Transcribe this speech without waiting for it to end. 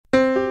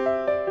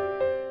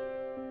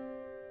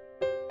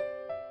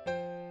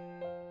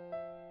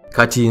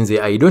kati nze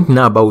I don't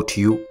know about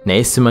you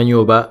naye simanyi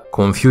oba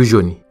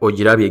confusion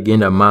ogirabye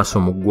egenda maaso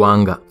mu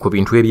ggwanga ku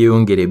bintu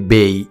ebyeyongera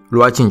ebbeeyi.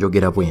 Lwaki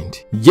njogera bwe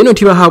nti Jeno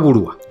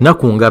Tibahabulwa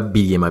nakunga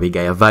 2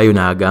 emabega yavaayo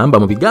n'agamba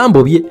mu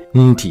bigambo bye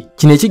nti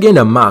kino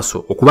ekigenda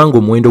maaso okubanga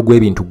omuwendo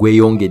gw'ebintu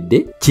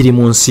gweyongedde kiri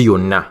mu nsi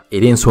yonna,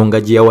 era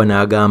ensonga gye yawa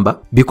n'agamba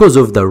because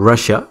of the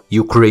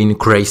Russia-Ukraine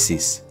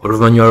crisis,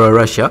 oluvannyuma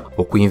lwa Russia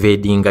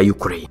okuinvadinga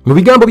Ukraine. Mu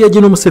bigambo bya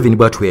Jeno Museveni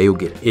bw'atyo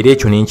yayogera, era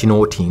ekyo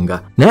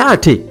nenkinootinga. Naye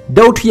ate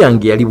doubt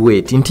yange yali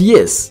bweti nti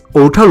yes,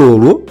 olutalo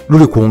olwo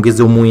luli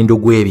kwongeza omuwendo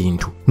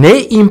gw'ebintu, naye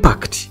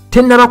impact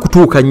tennaba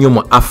kutuuka nnyo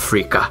mu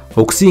Africa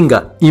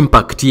okusinga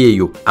impact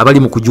eyo abali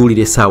mu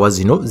kujuulira essaawa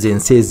zino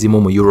z'ensi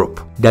ezimu mu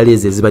Europe, ddala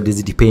ezo ezibadde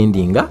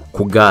zidipendinga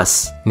ku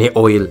gas ne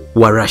oil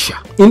wa Russia.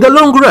 In the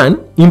long run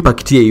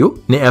impact eyo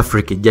ne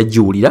Africa ejja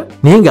juulira,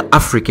 naye nga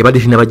Africa ebadde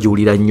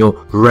tennabajuulira nnyo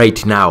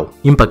right now.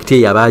 Impact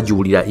eyo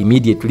abajuulira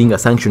immediately nga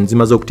sanctions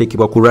zimaze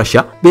okuteekebwa ku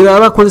Russia be baba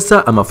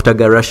bakozesa amafuta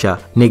ga Russia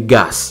ne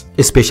gas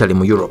especially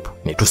mu Europe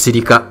ne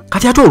tusirika.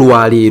 Kati ate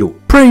olwaleero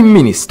Prime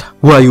Minister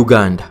wa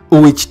Uganda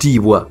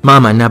owekitiibwa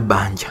Maama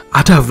Nabbanja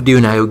ate avuddeyo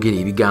n'ayogera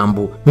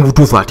ebigambo mu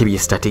butuufu ate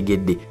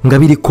byesitategedde nga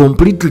biri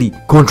completely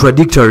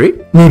contradictory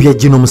n'ebya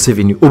Jeno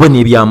Museveni oba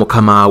n'ebya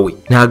mukama we.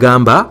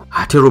 N'agamba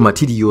ate raw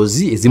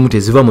materials ezimu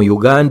teziva mu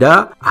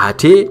Uganda,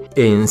 ate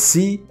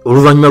ensi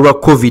oluvannyuma lwa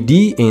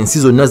COVID ensi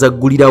zonna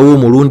zaggulirawo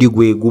omulundi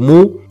gwe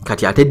gumu,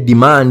 kati ate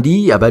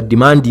demandi aba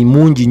demandi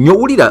mungi nnyo.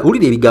 Wulira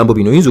ebigambo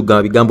bino, oyinza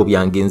okugamba bigambo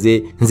byange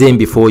nze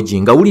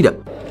mbifoji nga wulira.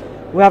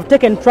 We have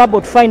taken trouble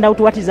to find out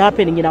what is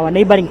happening in our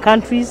neighboring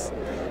countries.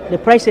 The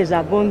prices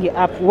are going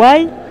up.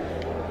 Why?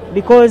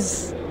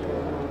 Because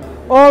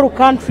all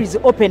countries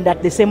opened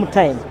at the same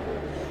time.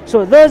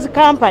 So those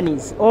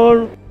companies,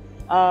 all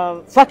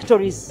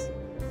factories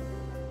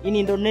in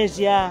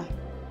Indonesia,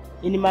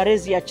 in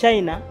Malaysia,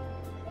 China,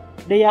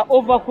 they are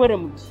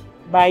overwhelmed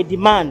by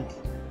demand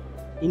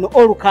in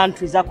all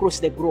countries across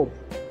the globe.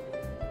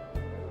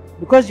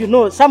 Because you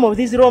know, some of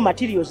these raw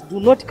materials do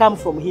not come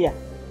from here.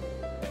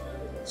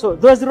 So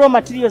those raw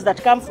materials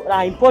that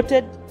are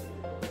imported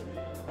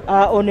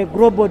on a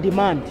global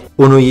demand.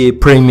 Ono ye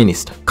Prime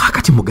Minister.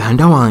 Kakati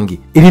muganda wange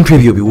ebintu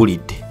ebyo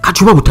biwulidde.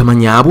 Kati oba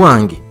butamanya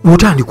bwange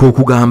butandika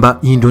okugamba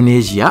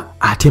Indonesia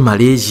ate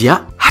Malaysia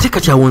ate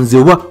kati awonze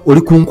oba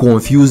oli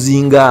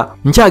kunconfusinga.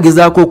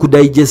 Nkyagezaako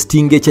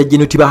okudigestinga ekya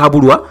Jeno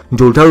Tibahabulwa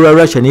nti olutalo lwa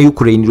Russia ne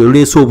Ukraine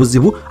lweluleese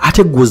obuzibu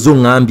ate gwozo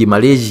ngambye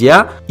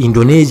Malaysia,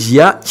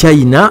 Indonesia,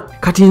 China.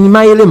 Kati in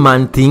my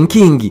element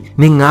thinking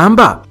ne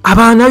ngamba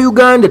abaana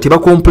Uganda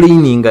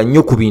tebakomplaininga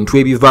nnyo ku bintu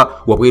ebiva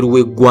wabweru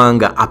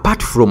w'eggwanga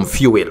apart from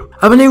fuel.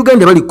 Abaana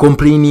Uganda bali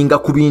complaininga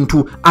ku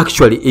bintu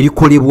actually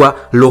ebikolebwa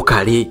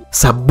locally.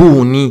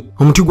 Sabbuuni,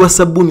 omuti gwa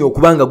sabbuuni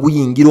okubanga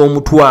guyingira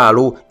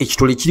omutwalo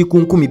ekitole kiri ku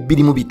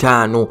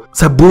 225.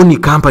 Sabbuuni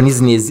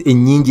companies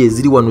ennyingi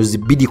eziri wano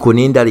zibidiko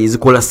n'endala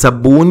ezikola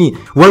sabbuuni.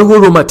 Waliwo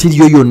raw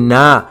material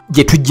yonna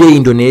gye tujja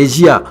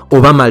Indonesia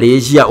oba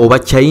Malaysia oba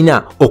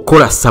China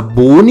okola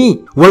sabbuuni.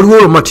 Waliwo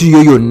raw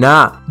material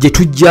yonna gye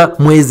tujja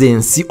mwezi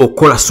ensi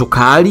okola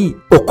sukaali,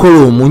 okola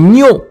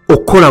omunnyo,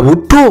 okola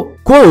butto.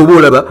 Kwa oba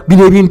olaba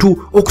bino ebintu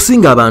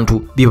okusinga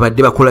abantu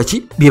bibadde bakola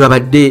ki?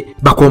 Bibabadde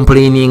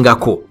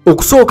bakomplainingako.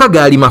 Okusooka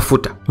gaali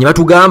mafuta. Ne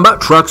batugamba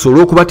trucks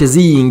olw'okuba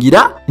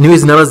teziyingira niwe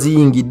zinaba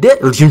ziyingidde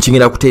ekintu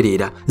kigenda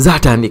kutereera.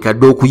 Zaatandika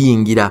dde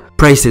okuyingira.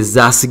 Prices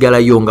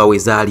zaasigalayo nga we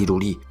zaali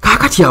luli.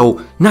 Kaakati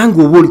awo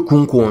nange oba oli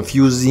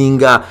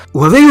kunconfusinga.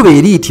 Waveeyo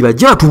beeriiti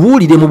bajja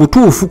batubuulire mu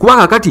butuufu kuba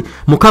kaakati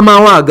mukama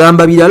wa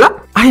agamba birala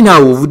ali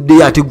naawe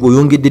ovuddeyo ate gwe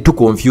oyongedde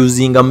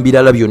tuconfusinga mu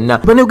birala byonna.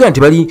 Bannayuganda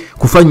tebali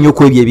kufa nnyo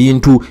ku ebyo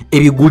ebintu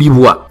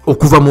ebigulibwa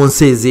okuva mu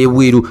nsi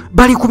ez'ebweru,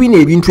 bali ku bino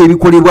ebintu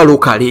ebikolebwa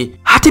lokale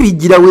ate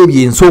bijjirawo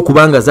ebyensi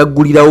okubanga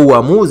zaggulirawo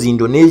wamu zi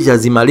Indonesia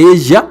zi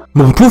Malaysia.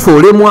 Mu butuufu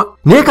olemwa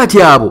naye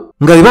kati abo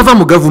nga be bava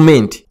mu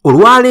gavumenti.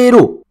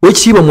 Olwaleero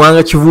wekitiibwa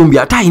Mwanga Kivumbi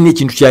ate alina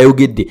ekintu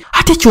kyayogedde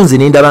ate kyo nze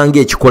nendabanga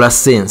ekikola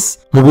sense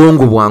mu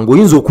bwongo bwange,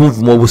 oyinza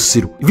okunvuma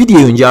obusiru. Vidiyo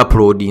eyo nja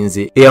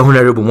uploadinze eya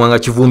Honorable Mwanga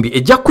Kivumbi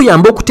ejja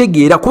kuyamba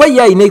okutegeera kuba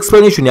ye alina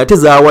explanation ate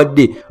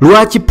zaawadde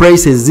lwaki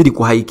prices ziri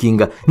ku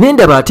hikinga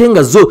nendaba ate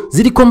nga zo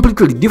ziri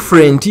completely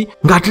different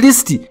nga at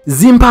least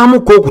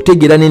zimpaamuko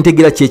okutegeera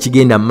n'entegeera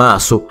kyekigenda mu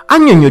maaso.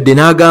 Annyonnyodde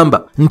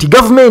n'agamba nti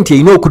gavumenti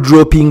erina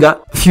okudropinga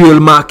fuel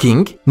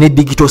marking ne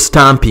digital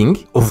stamping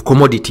of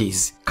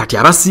commodities. Kati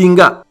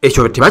abasinga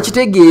ekyo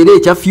tebakitegeere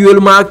ekya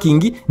fuel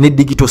marking ne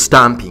digital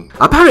stamping.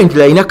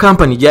 Apparently alina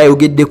company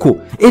gyayogeddeko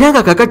era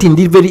nga kakati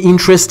ndi very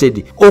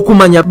interested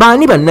okumanya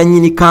baani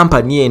bannannyini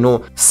company eno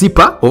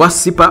SIPA oba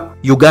SIPA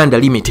Uganda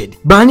Limited.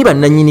 Baani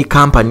bannannyini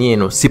company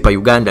eno SIPA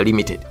Uganda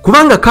Limited,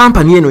 kubanga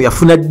company eno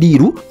yafuna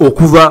ddiiru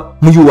okuva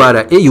mu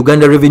URA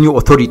Uganda Revenue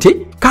Authority.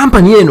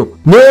 Company eno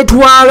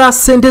netwala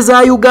sente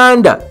za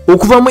Uganda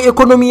okuva mu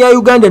economy ya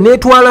Uganda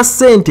netwala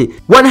sente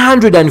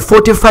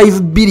 145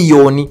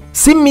 billion.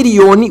 Si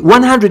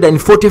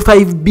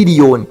 $3,145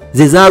 billion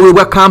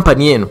zezaweebwa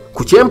kampani eno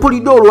ku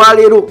kyempulidde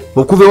olwaleero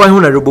okuva ewa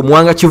Honorable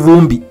Muwanga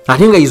Kivumbi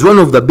ate nga is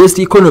one of the best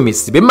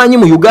economists bemmanyi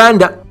mu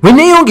Uganda. Bwe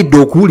neeyongedde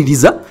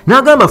okuwuliriza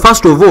n'agamba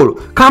first of all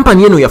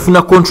kampani eno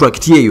yafuna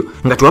contract eyo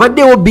nga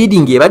tewabaddewo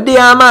bidding ebadde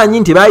y'amaanyi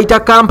nti baayita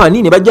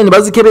kampani ne bajja ne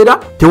bazikebera,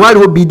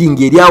 tewaaliwo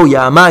bidding eryawo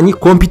y'amaanyi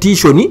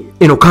competition,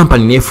 eno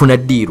kampani neefuna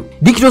ddiiru.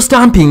 Digital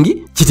stamping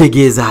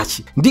kitegeeza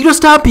ki? Digital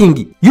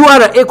stamping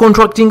URA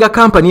contracting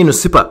company eno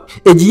sipa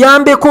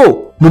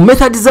egiyambeko mu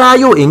method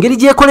zaayo engeri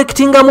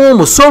gyekolekitingamu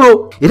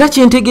omusolo, era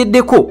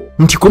kyentegeddeko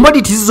nti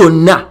commodities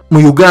zonna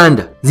mu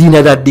Uganda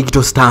zirina that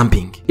digital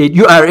stamping.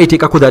 URA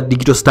eteekako that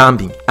digital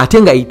stamping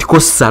ate nga it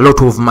costs a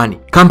lot of money.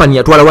 Company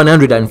yatwala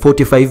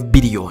 $145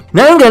 billion.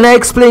 Naye nga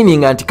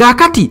na-explaining nti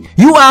kaakati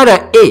URA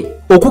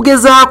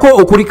okugezaako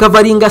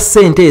okurikavaringa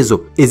ssente ezo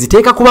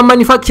eziteeka kuba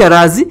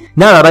manufacturers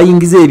n'abo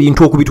abayingiza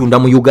ebintu okubitunda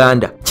mu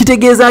Uganda.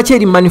 Kitegeeza ki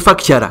eri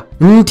manufacturer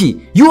nti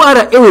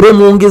URA we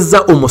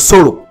bemwongeza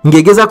omusolo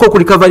ng'egezaako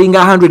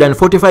okurikavaringa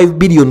 $145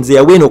 billion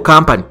zeyawa eno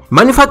company.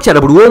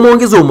 Manufacturer buli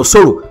w'omwongeza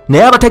omusolo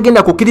naye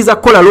abatagenda kukkiriza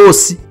kukola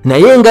loosi,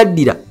 naye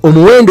ngaddira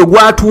omuwendo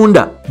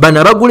gw'atunda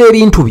bano abagula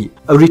ebintu bye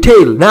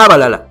retail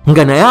n'abalala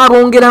nga naye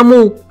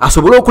abongeramu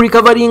asobole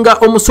okurikavaringa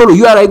omusolo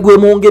URA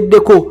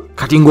gwemwongeddeko.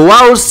 Kati ng'owa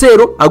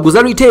wholesale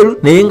aguza retail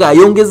naye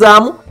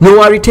ng'ayongezaamu,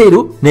 n'owa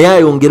retail naye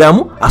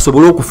ayongeramu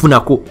asobole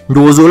okufunako.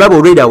 Ndowooza olaba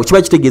already awo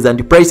kiba kitegeeza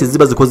nti prices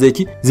ziba zikoze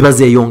eki, ziba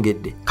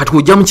zeeyongedde. Kati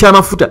kujja mu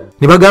kyamafuta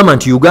ne bagamba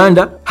nti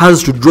Uganda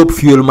has to drop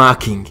fuel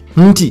marking.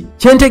 Nti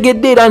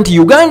kyentegedde era nti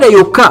Uganda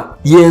yokka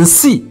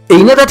yensi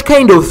erina that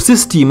kind of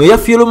system eya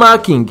fuel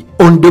marking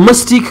on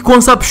domestic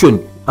consumption,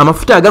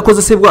 amafuta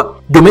agakozesebwa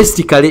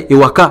domestically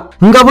ewaka,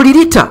 nga buli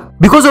lita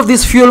because of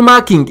this fuel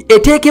marking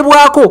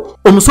eteekebwako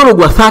omusolo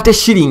gwa 30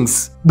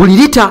 shillings buli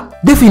lita.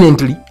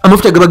 Definitely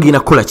amafuta gabagenda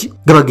kukola ki?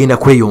 Gabagenda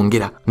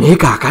kweyongera. Naye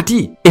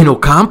kaakati eno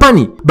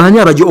company baani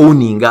abajo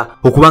owninga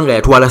okubanga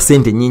yatwala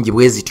sente nyingi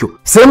bwe zityo.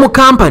 Same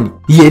company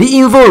yeri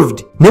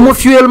involved ne mu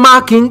fuel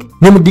marking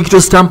ne mu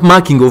digital stamp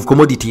marking of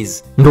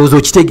commodities. Ndowooza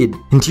okitegedde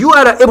nti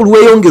URA buli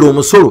weeyongera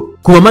omusolo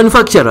ku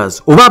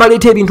manufacturers oba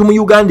abaleeta ebintu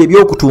mu Uganda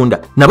ebyokutunda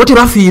nabo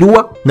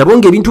tebafiirwa, nabo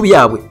ng'ebintu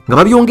byabwe nga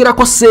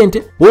babyongerako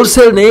ssente.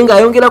 Wholesale naye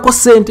ng'ayongerako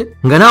ssente,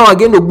 nga naawe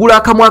agenda okugula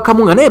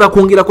akamu nga naye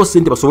bakwongerako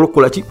ssente basobole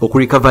okukola ki?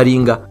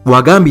 Okurikavaringa.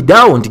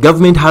 Wagambiddeawo nti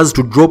government has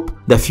to drop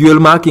the fuel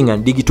marking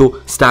and digital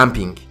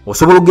stamping.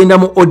 Osobola okugenda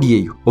mu audio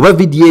eyo oba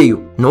video eyo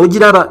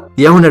n'ogiraba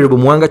ya Honorable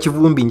Muwanga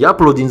Kivumbi nja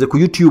uploadinze ku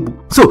YouTube.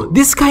 So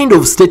this kind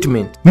of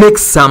statement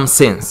makes some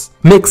sense.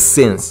 Makes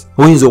sense.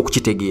 Oyinza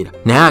okukitegeera.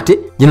 Naye ate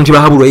gino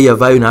tibahabulwa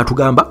yavaayo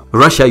n'atugamba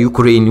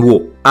Russia-Ukraine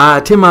war.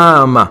 Ate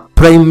maama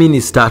Prime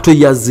Minister ato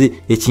yazze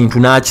ekintu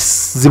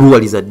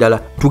n'akizibuwaliza ddala.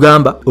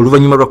 Tugamba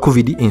oluvannyuma lwa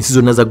COVID ensi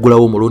zonna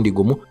zaggulawo omulundi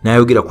gumu,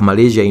 n'ayogera ku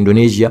Malaysia,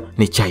 Indonesia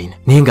ne China.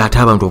 Naye ng'ate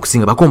abantu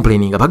okusinga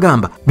bacomplaininga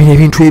bagamba bino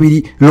ebintu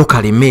ebiri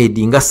locally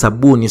made nga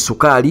sabbuuni,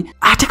 sukaali,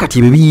 ate kati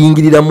ebyo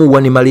biyingiriramu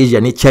wa ne Malaysia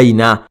ne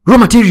China. Raw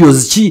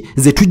materials ki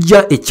ze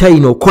tujja e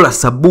China okukola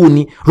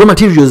sabbuuni? Raw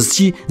materials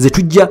ki ze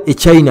tujja e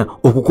China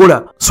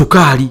okukola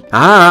sukaali?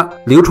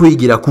 Leero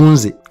tuyigira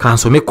kunze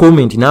kansome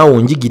comment naawe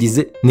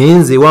onjigirize. Naye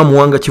nze wa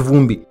Muwanga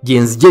Kivumbi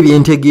gye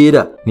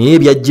byentegeera naye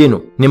ebya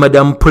Jeno ne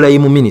Madam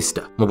Prime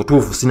Minister mu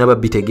butuufu sinaba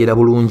bitegeera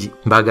bulungi.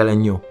 Mbaagala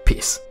nnyo.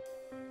 Peace.